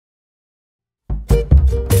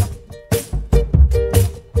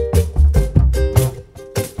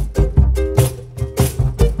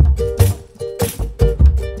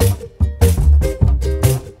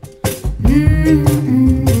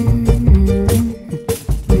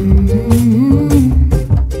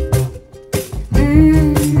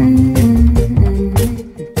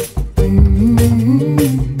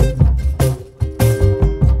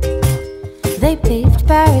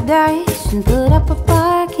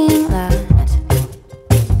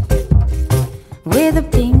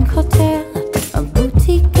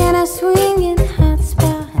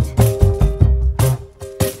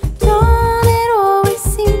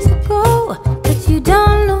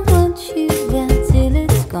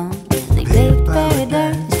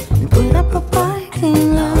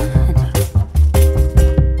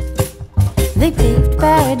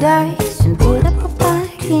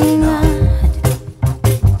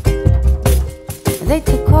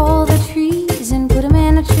all the trees and put them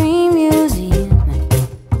in a tree museum.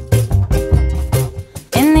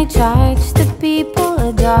 And they charge the people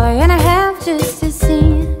 $1.50 just to see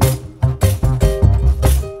it.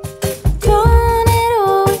 Don't it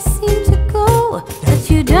always seem to go that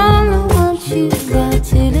you don't know what you got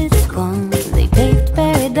till it's gone? They paved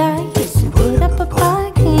paradise and put up a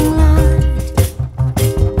parking lot.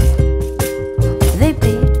 They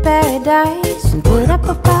paved paradise and put up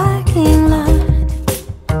a parking lot.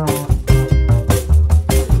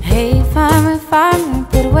 Hey farmer, farmer,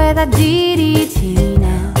 put away that DDT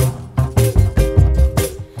now.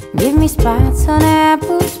 Give me spots on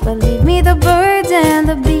apples, but leave me the birds and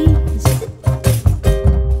the bees.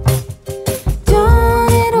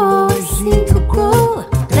 Don't it always seem to go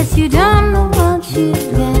that you don't know what you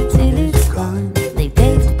got till it's gone? They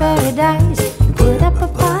paved paradise and put up a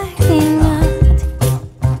parking lot.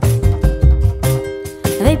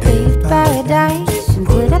 They paved paradise and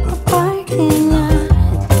put up a parking lot.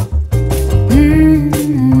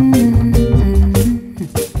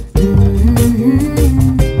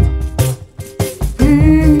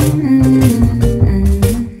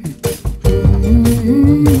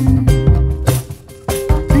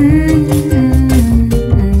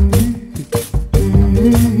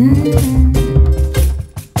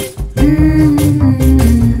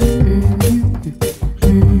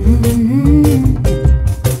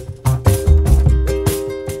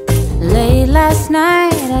 Late last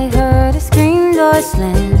night I heard a screen door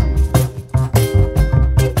slam,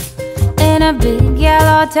 and a big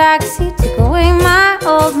yellow taxi took away my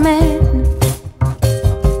old man.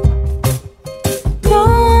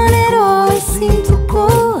 Don't it always seem to go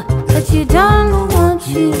that you don't know what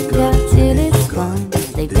you got till it's gone?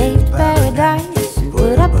 They paved paradise and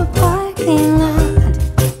put up a parking lot.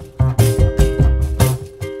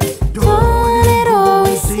 Don't it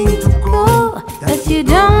always seem to go that you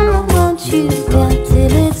don't know what you got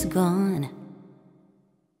till it's gone?